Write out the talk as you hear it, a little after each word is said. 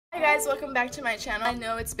Hey guys, welcome back to my channel. I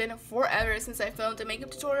know it's been forever since I filmed a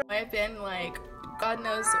makeup tutorial. I've been like God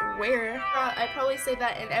knows where. I probably say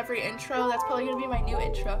that in every intro. That's probably gonna be my new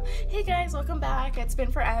intro. Hey guys, welcome back. It's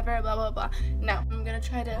been forever, blah blah blah. No, I'm gonna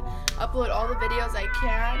try to upload all the videos I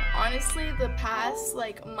can. Honestly, the past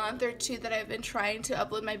like month or two that I've been trying to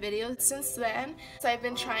upload my videos, since then, so I've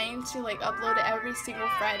been trying to like upload every single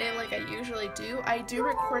Friday like I usually do. I do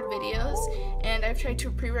record videos and I've tried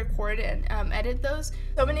to pre-record and edit those.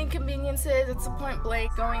 So many inconveniences, it's a point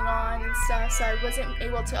blank going on and stuff, so I wasn't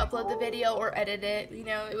able to upload the video or edit it. You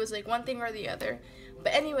know, it was like one thing or the other.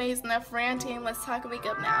 But anyways, enough ranting, let's talk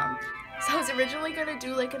makeup now. So I was originally going to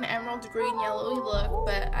do like an emerald green yellowy look,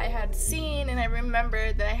 but I had seen and I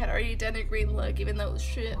remembered that I had already done a green look, even though it was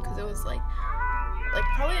shit, because it was like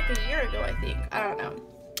probably like a year ago, I think. I don't know.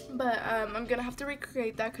 But I'm gonna have to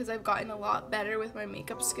recreate that because I've gotten a lot better with my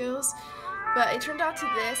makeup skills. But it turned out to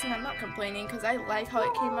this, and I'm not complaining because I like how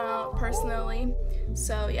it came out personally.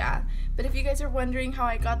 So yeah. But if you guys are wondering how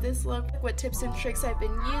I got this look, what tips and tricks I've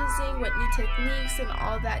been using, what new techniques and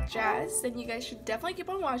all that jazz, then you guys should definitely keep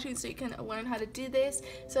on watching so you can learn how to do this,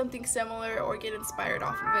 something similar, or get inspired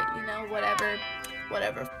off of it, you know,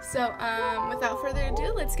 whatever. So without further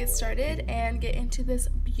ado, let's get started and get into this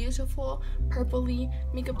beautiful purpley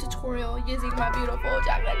makeup tutorial using my beautiful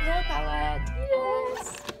Jaclyn Hill palette.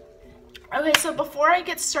 Yes! Okay, so before I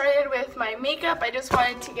get started with my makeup, I just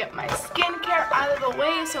wanted to get my skincare out of the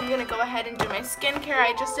way, so I'm going to go ahead and do my skincare.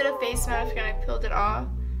 I just did a face mask and I peeled it off,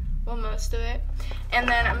 well, most of it. And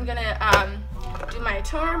then I'm going to do my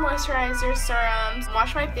toner, moisturizer, serums,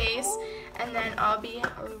 wash my face, and then I'll be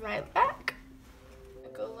right back.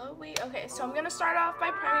 Okay, so I'm going to start off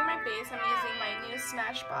by priming my face. I'm using my new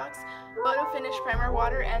Smashbox Photo Finish Primer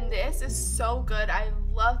Water, and this is so good. I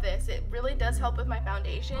love this. It really does help with my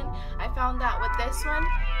foundation. I found that with this one,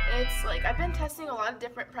 it's like I've been testing a lot of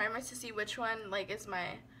different primers to see which one like is my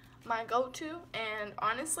go-to, and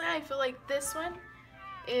honestly, I feel like this one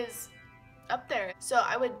is up there. So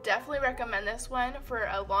I would definitely recommend this one for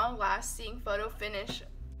a long-lasting photo finish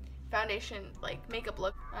foundation like makeup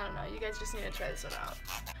look. I don't know, you guys just need to try this one out.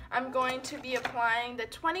 I'm going to be applying the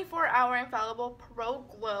 24-Hour Infallible Pro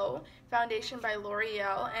Glow foundation by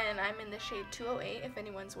L'Oreal, and I'm in the shade 208 if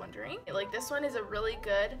anyone's wondering. Like, this one is a really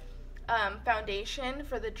good foundation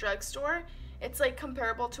for the drugstore. It's like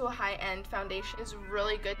comparable to a high-end foundation. It's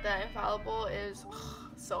really good. The Infallible is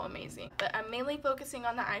so amazing. But I'm mainly focusing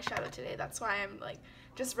on the eyeshadow today. That's why I'm like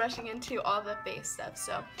just rushing into all the face stuff.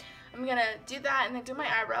 So I'm gonna do that and then do my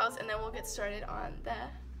eyebrows, and then we'll get started on the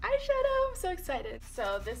eyeshadow. I'm so excited.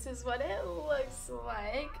 So this is what it looks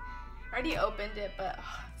like. I already opened it, but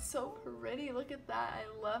it's so pretty. Look at that.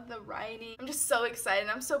 I love the writing. I'm just so excited.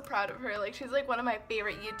 I'm so proud of her. Like, she's like one of my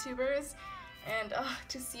favorite YouTubers, and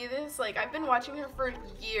to see this, like, I've been watching her for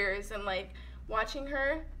years, and like watching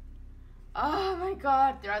her, oh my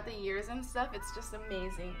god, throughout the years and stuff, it's just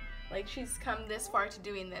amazing. Like, she's come this far to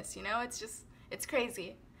doing this, you know? It's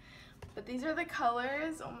crazy. But these are the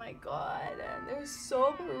colors. Oh my god, and they're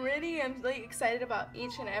so pretty. I'm like excited about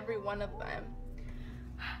each and every one of them.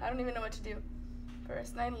 I don't even know what to do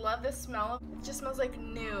first. And I love the smell. It just smells like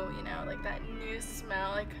new, you know, like that new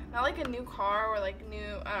smell. Like, not like a new car or like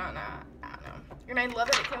new, I don't know. And I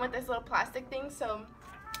love that it came with this little plastic thing, so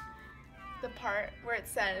the part where it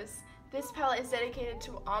says, "This palette is dedicated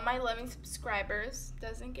to all my loving subscribers,"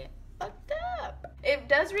 doesn't get fucked up. It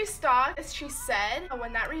does restock, as she said.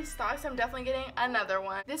 When that restocks, I'm definitely getting another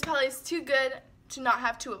one. This palette is too good to not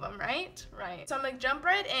have two of them, right? Right. So I'm gonna jump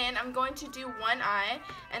right in. I'm going to do one eye,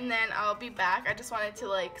 and then I'll be back. I just wanted to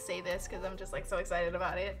like say this because I'm just like so excited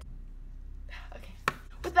about it. Okay.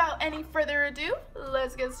 Without any further ado,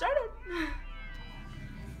 let's get started.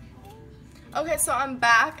 Okay, so I'm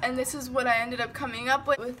back, and this is what I ended up coming up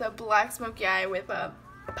with a black smoky eye with a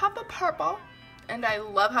pop of purple. And I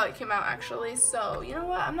love how it came out, actually, so you know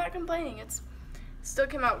what, I'm not complaining. It still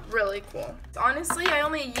came out really cool. Honestly, I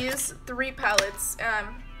only used 3 palettes. Let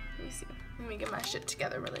me see, let me get my shit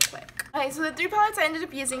together really quick. Okay, so the 3 palettes I ended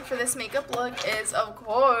up using for this makeup look is, of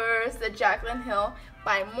course, the Jaclyn Hill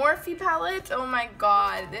by Morphe palette. Oh my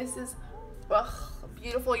god, this is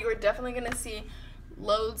beautiful. You're definitely gonna see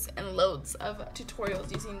loads and loads of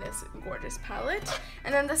tutorials using this gorgeous palette.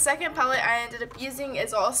 And then the second palette I ended up using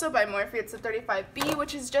is also by Morphe. It's the 35B,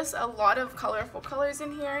 which is just a lot of colorful colors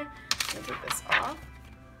in here. Let me take this off.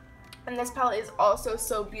 And this palette is also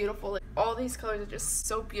so beautiful. All these colors are just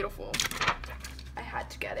so beautiful. I had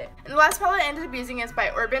to get it. And the last palette I ended up using is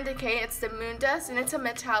by Urban Decay. It's the Moon Dust, and it's a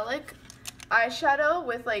metallic eyeshadow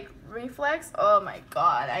with like reflex. Oh my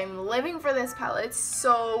god, I'm living for this palette. It's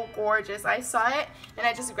so gorgeous. I saw it and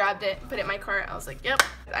I just grabbed it, put it in my cart. I was like, yep,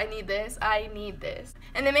 I need this, I need this.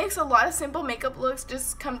 And it makes a lot of simple makeup looks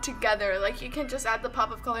just come together. Like, you can just add the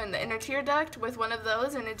pop of color in the inner tear duct with one of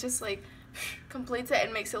those, and it just like completes it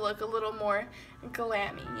and makes it look a little more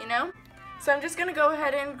glammy, you know? So I'm just gonna go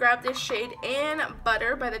ahead and grab this shade In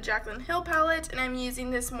Butter by the Jaclyn Hill palette, and I'm using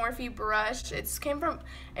this Morphe brush. It came from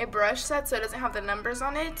a brush set, so it doesn't have the numbers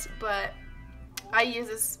on it, but I use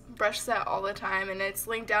this brush set all the time, and it's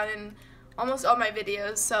linked down in almost all my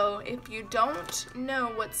videos. So if you don't know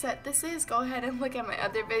what set this is, go ahead and look at my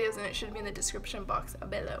other videos, and it should be in the description box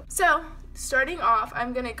below. So starting off,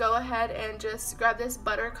 I'm gonna go ahead and just grab this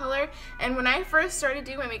butter color. And when I first started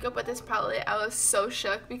doing my makeup with this palette, I was so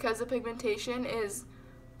shook because the pigmentation is,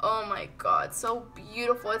 oh my god, so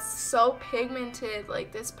beautiful. It's so pigmented.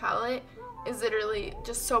 Like, this palette is literally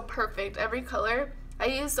just so perfect. Every color, I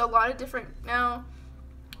used a lot of different, I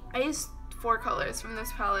used 4 colors from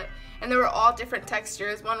this palette, and they were all different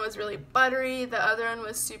textures. One was really buttery, the other one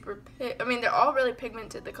was super they're all really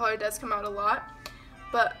pigmented. The color does come out a lot,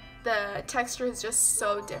 but the texture is just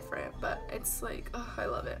so different, but it's like, oh, I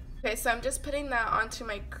love it. Okay, so I'm just putting that onto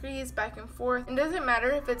my crease back and forth. It doesn't matter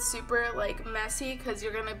if it's super like messy, because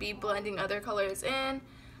you're gonna be blending other colors in.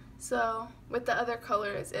 So with the other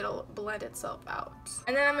colors, it'll blend itself out.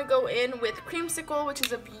 And then I'm gonna go in with Creamsicle, which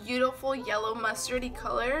is a beautiful yellow mustardy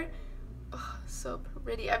color. Oh, so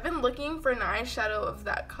pretty. I've been looking for an eyeshadow of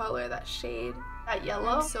that color, that shade, that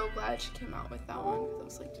yellow. I'm so glad she came out with that one, because I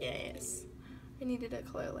was like, yes, I needed a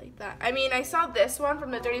color like that. I mean, I saw this one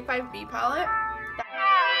from the 35B palette,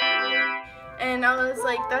 and I was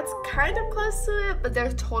like, that's kind of close to it, but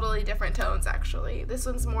they're totally different tones actually. This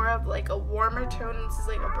one's more of like a warmer tone, and this is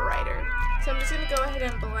like a brighter. So I'm just gonna go ahead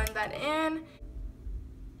and blend that in.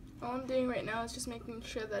 All I'm doing right now is just making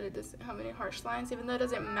sure that it doesn't have any harsh lines, even though it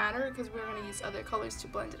doesn't matter because we're going to use other colors to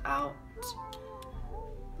blend it out.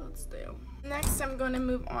 Let's do. Next, I'm going to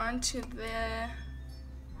move on to the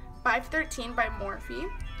 513 by Morphe,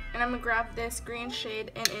 and I'm going to grab this green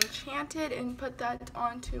shade in Enchanted and put that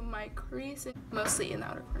onto my crease, mostly in the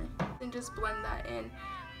outer corner, and just blend that in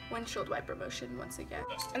windshield wiper motion once again.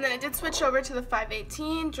 And then I did switch over to the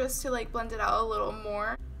 518 just to like blend it out a little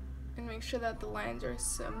more and make sure that the lines are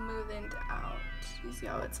smoothened out. You see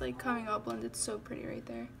how it's like coming out blended so pretty right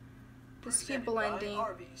there. Just keep blending.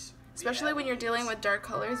 Especially when you're dealing with dark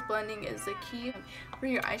colors, blending is the key for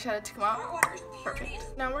your eyeshadow to come out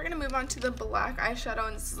perfect. Now we're going to move on to the black eyeshadow,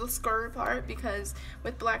 and this is the scary part, because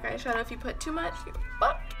with black eyeshadow, if you put too much, you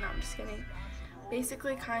fuck. No, I'm just kidding.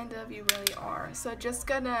 Basically, kind of, you really are. So just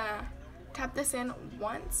gonna tap this in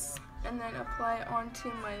once, and then apply it onto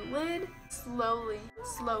my lid. Slowly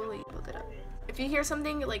build it up. If you hear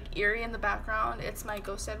something like eerie in the background, it's my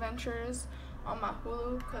ghost adventures on my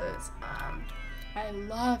Hulu, because I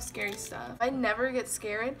love scary stuff. I never get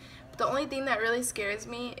scared, but the only thing that really scares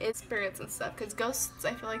me is spirits and stuff, because ghosts,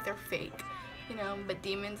 I feel like they're fake, you know, but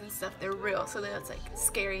demons and stuff, they're real, so that's like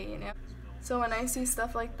scary, you know. So when I see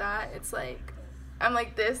stuff like that, it's like I'm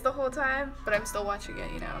like this the whole time, but I'm still watching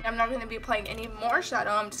it, you know. I'm not going to be applying any more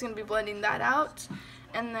shadow. I'm just going to be blending that out,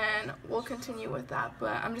 and then we'll continue with that.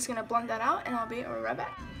 But I'm just going to blend that out, and I'll be right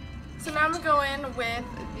back. So now I'm going to go in with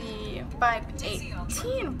the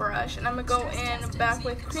 518 brush, and I'm going to go in back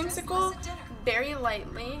with Creamsicle very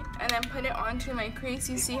lightly, and then put it onto my crease.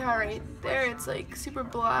 You see how right there it's like super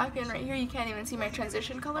black, and right here you can't even see my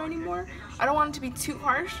transition color anymore. I don't want it to be too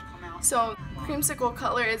harsh, so Creamsicle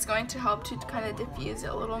color is going to help to kind of diffuse it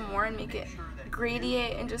a little more and make it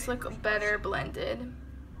gradient and just look better blended.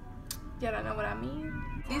 Yeah, I don't know what I mean.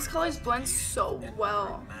 These colors blend so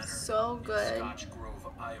well, so good.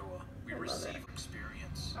 I love it.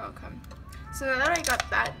 Okay, so now that I got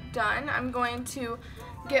that done, I'm going to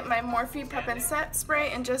get my Morphe Prep and Set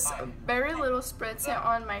spray and just very little spritz it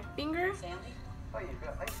on my finger.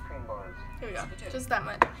 Here we go, just that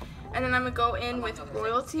much. And then I'm going to go in with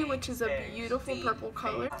Royalty, which is a beautiful purple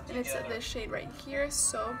color. And it's this shade right here,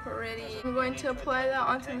 so pretty. I'm going to apply that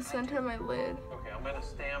onto the center of my lid.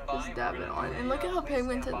 Just dab it on. And look at how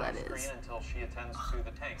pigmented that is.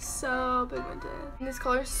 So pigmented. And this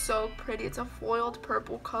color is so pretty. It's a foiled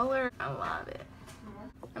purple color. I love it.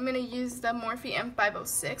 I'm going to use the Morphe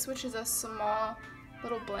M506, which is a small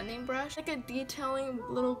little blending brush, like a detailing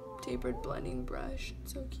little tapered blending brush.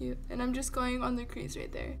 It's so cute. And I'm just going on the crease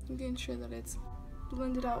right there, making sure that it's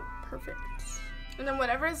blended out perfect. And then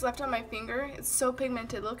whatever is left on my finger, it's so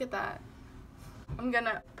pigmented. Look at that. I'm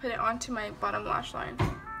gonna put it onto my bottom lash line.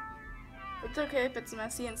 It's okay if it's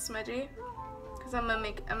messy and smudgy, because because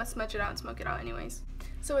I'm gonna smudge it out and smoke it out anyways.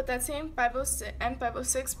 So with that same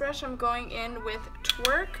 506 brush, I'm going in with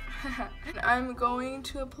Twerk. And I'm going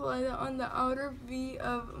to apply that on the outer V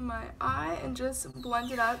of my eye and just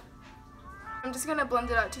blend it up. I'm just gonna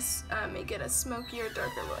blend it out to make it a smokier,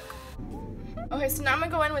 darker look. Okay, so now I'm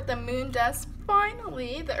gonna go in with the Moon Dust.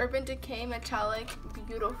 Finally, the Urban Decay Metallic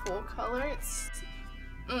Beautiful color. It's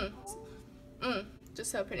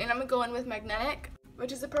just so pretty. And I'm gonna go in with Magnetic,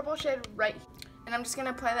 which is the purple shade right here. And I'm just gonna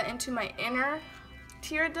apply that into my inner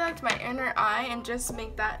tear duct, my inner eye, and just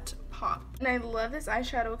make that pop. And I love this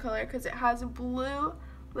eyeshadow color because it has blue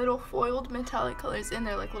little foiled metallic colors in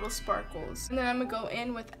there, like little sparkles. And then I'm gonna go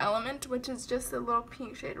in with Element, which is just a little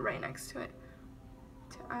pink shade right next to it,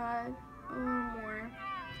 to add a little more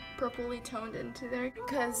purpley toned into there,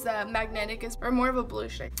 because Magnetic is more of a blue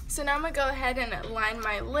shade. So now I'm gonna go ahead and line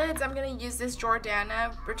my lids. I'm gonna use this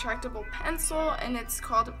Jordana retractable pencil, and it's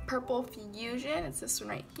called Purple Fusion. It's this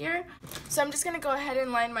one right here. So I'm just gonna go ahead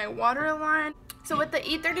and line my waterline. So with the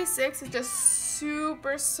E36, it's just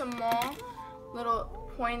super small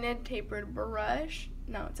little pointed tapered brush.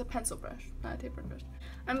 No, it's a pencil brush, not a tapered brush.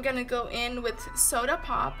 I'm gonna go in with Soda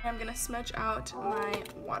Pop. I'm gonna smudge out my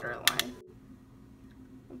waterline.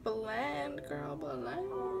 Blend, girl, blend.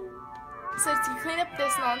 So to clean up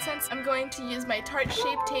this nonsense, I'm going to use my Tarte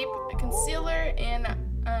Shape Tape Concealer in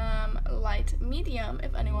light medium,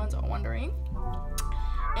 if anyone's wondering.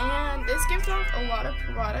 And this gives off a lot of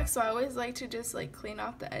product, so I always like to just like clean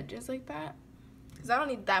off the edges like that, because I don't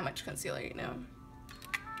need that much concealer, you know.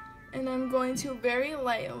 And I'm going to very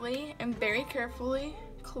lightly and very carefully,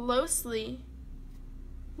 closely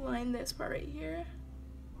line this part right here.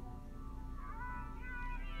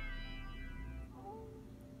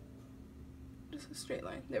 Just a straight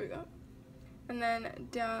line. There we go. And then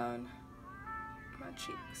down my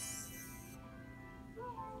cheeks.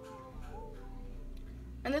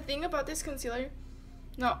 And the thing about this concealer,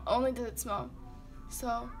 not only does it smell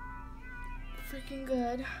so freaking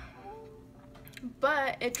good,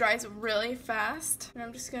 but it dries really fast. And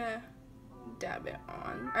I'm just gonna dab it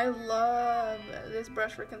on. I love this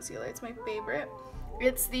brush for concealer. It's my favorite.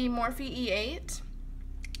 It's the Morphe E8,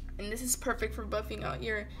 and this is perfect for buffing out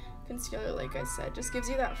your concealer. Like I said, just gives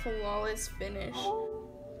you that flawless finish.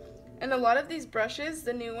 And a lot of these brushes,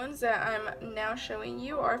 the new ones that I'm now showing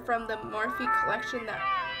you, are from the Morphe collection that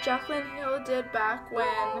Jaclyn Hill did back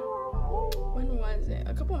when was it?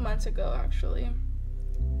 A couple months ago, actually.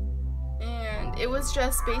 And it was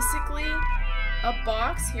just basically a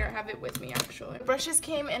box. Here, I have it with me, actually. The brushes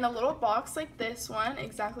came in a little box like this one,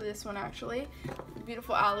 exactly this one, actually.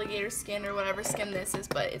 Beautiful alligator skin, or whatever skin this is,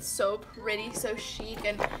 but it's so pretty, so chic,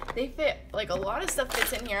 and they fit, like, a lot of stuff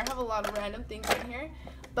fits in here. I have a lot of random things in here,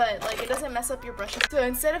 but like it doesn't mess up your brushes. So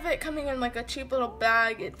instead of it coming in like a cheap little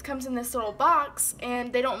bag, it comes in this little box,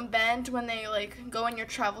 and they don't bend when they like go in your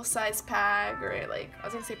travel size bag, or like, I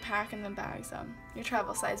was gonna say pack and then bag, so your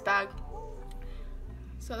travel size bag.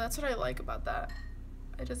 So that's what I like about that.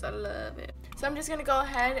 I love it. So I'm just gonna go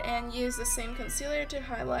ahead and use the same concealer to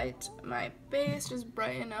highlight my base, just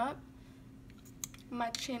brighten up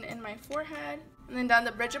my chin and my forehead, and then down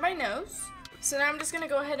the bridge of my nose. So now I'm just gonna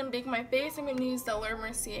go ahead and bake my base. I'm gonna use the Le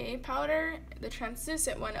Mercier powder, the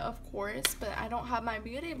translucent one, of course, but I don't have my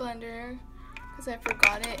beauty blender because I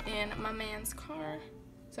forgot it in my man's car.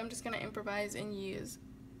 So I'm just gonna improvise and use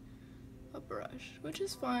a brush, which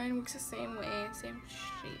is fine, works the same way, same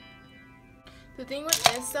shape. The thing with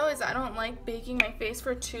this though is I don't like baking my face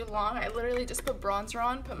for too long. I literally just put bronzer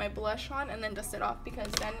on, put my blush on, and then dust it off, because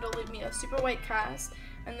then it'll leave me a super white cast,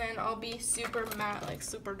 and then I'll be super matte, like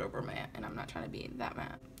super duper matte, and I'm not trying to be that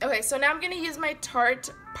matte. Okay, so now I'm gonna use my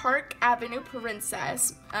Tarte Park Avenue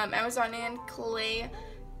Princess Amazonian Clay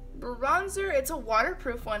bronzer. It's a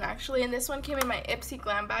waterproof one, actually, and this one came in my Ipsy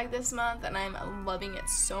Glam bag this month, and I'm loving it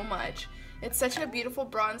so much. It's such a beautiful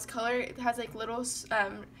bronze color. It has like little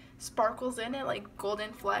sparkles in it, like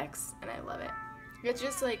golden flecks, and I love it. It's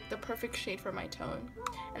just like the perfect shade for my tone.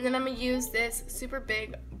 And then I'm gonna use this super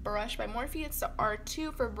big brush by Morphe. It's the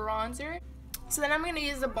R2 for bronzer. So then I'm gonna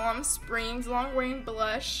use the Balm Springs Long Wearing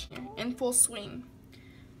Blush in Full Swing.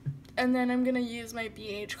 And then I'm gonna use my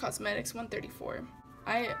BH Cosmetics 134.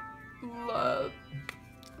 I love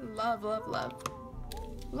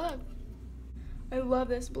I love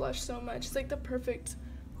this blush so much. It's like the perfect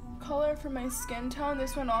color for my skin tone.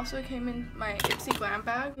 This one also came in my Ipsy Glam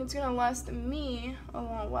bag. It's gonna last me a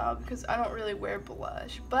long while because I don't really wear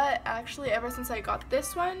blush. But actually, ever since I got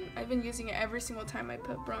this one, I've been using it every single time I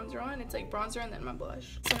put bronzer on. It's like bronzer and then my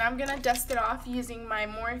blush. So now I'm gonna dust it off using my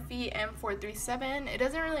Morphe M437. It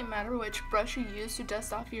doesn't really matter which brush you use to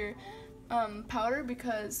dust off your powder,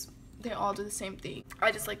 because they all do the same thing.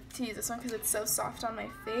 I just like to use this one because it's so soft on my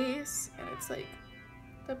face and it's like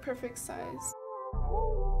the perfect size.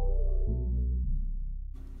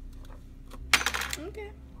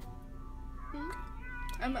 Okay.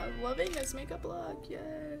 I'm loving this makeup look, yes.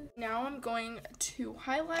 Now I'm going to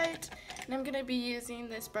highlight, and I'm gonna be using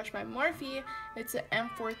this brush by Morphe. It's an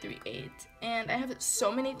M438, and I have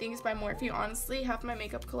so many things by Morphe. Honestly, half my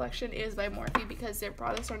makeup collection is by Morphe because their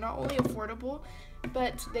products are not only affordable,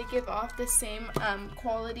 but they give off the same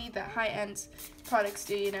quality that high-end products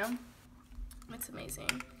do, you know? It's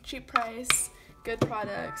amazing. Cheap price, good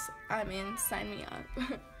products. I'm in, sign me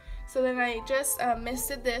up. So then I just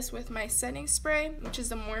misted this with my setting spray, which is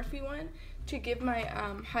the Morphe one, to give my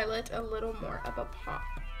highlight a little more of a pop.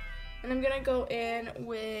 And I'm going to go in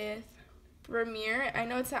with Vermeer. I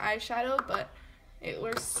know it's an eyeshadow, but it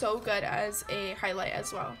looks so good as a highlight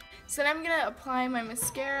as well. So then I'm going to apply my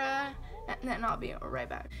mascara, and then I'll be right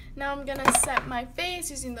back. Now I'm going to set my face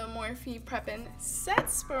using the Morphe Prep and Set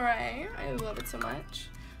Spray. I love it so much.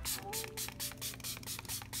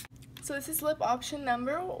 So this is lip option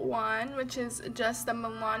number 1, which is just the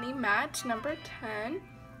Milani Matte number 10.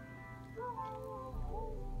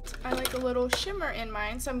 I like a little shimmer in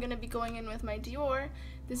mine, so I'm going to be going in with my Dior.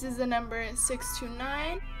 This is the number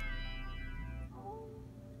 629.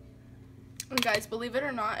 And guys, believe it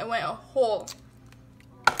or not, I went a whole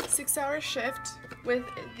 6-hour shift with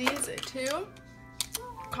these two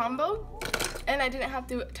combo, and I didn't have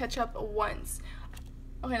to touch up once.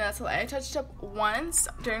 Okay, that's a lie. I touched up once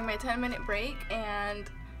during my 10-minute break, and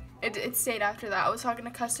it stayed after that. I was talking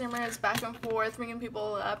to customers back and forth, ringing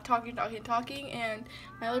people up, talking, and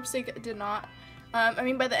my lipstick did not. I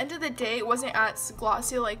mean, by the end of the day, it wasn't as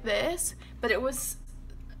glossy like this, but it was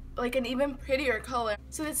like an even prettier color.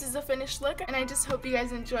 So this is the finished look, and I just hope you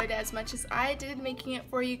guys enjoyed it as much as I did making it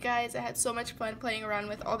for you guys. I had so much fun playing around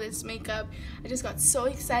with all this makeup. I just got so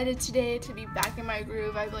excited today to be back in my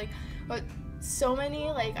groove. I've like so many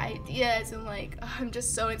like ideas, and like I'm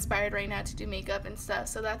just so inspired right now to do makeup and stuff,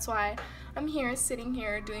 so that's why I'm here sitting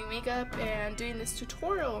here doing makeup and doing this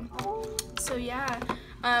tutorial. So yeah,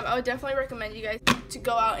 I would definitely recommend you guys to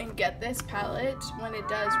go out and get this palette when it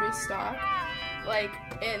does restock,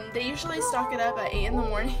 and they usually stock it up at 8 in the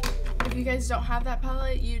morning. If you guys don't have that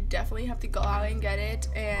palette, you definitely have to go out and get it,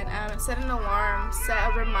 and set an alarm,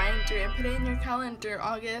 set a reminder, and put it in your calendar.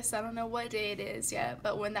 August, I don't know what day it is yet,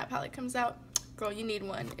 but when that palette comes out, girl, you need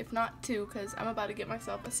one, if not 2, because I'm about to get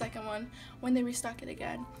myself a second one when they restock it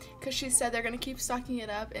again, because she said they're going to keep stocking it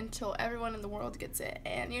up until everyone in the world gets it,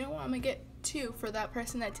 and you know what, I'm going to get 2 for that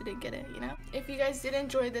person that didn't get it, you know? If you guys did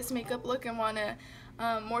enjoy this makeup look and want to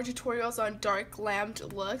more tutorials on dark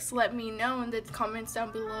glammed looks, let me know in the comments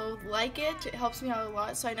down below. Like it helps me out a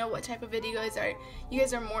lot, so I know what type of videos you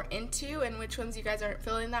guys are more into and which ones you guys aren't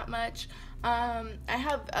feeling that much. I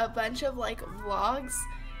have a bunch of like vlogs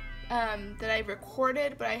that I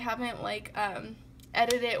recorded, but I haven't like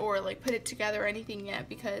edited or like put it together or anything yet,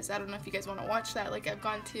 because I don't know if you guys want to watch that. Like, I've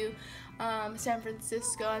gone to San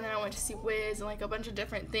Francisco, and then I went to see Wiz and like a bunch of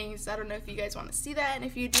different things. I don't know if you guys want to see that, and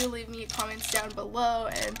if you do, leave me comments down below,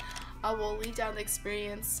 and I will leave down the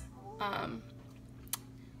experience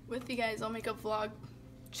with you guys. I'll make a vlog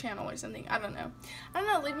channel or something. I don't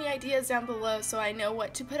know, leave me ideas down below so I know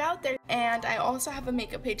what to put out there. And I also have a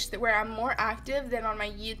makeup page where I'm more active than on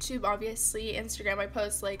my YouTube. Obviously, Instagram, I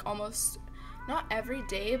post like almost not every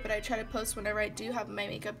day, but I try to post whenever I do have my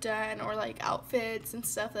makeup done, or like outfits and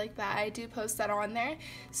stuff like that. I do post that on there,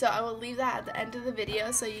 so I will leave that at the end of the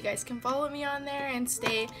video so you guys can follow me on there and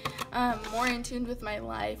stay more in tune with my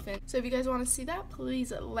life. And so if you guys want to see that,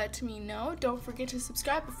 please let me know. Don't forget to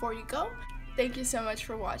subscribe before you go. Thank you so much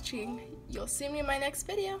for watching. You'll see me in my next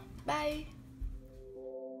video. Bye.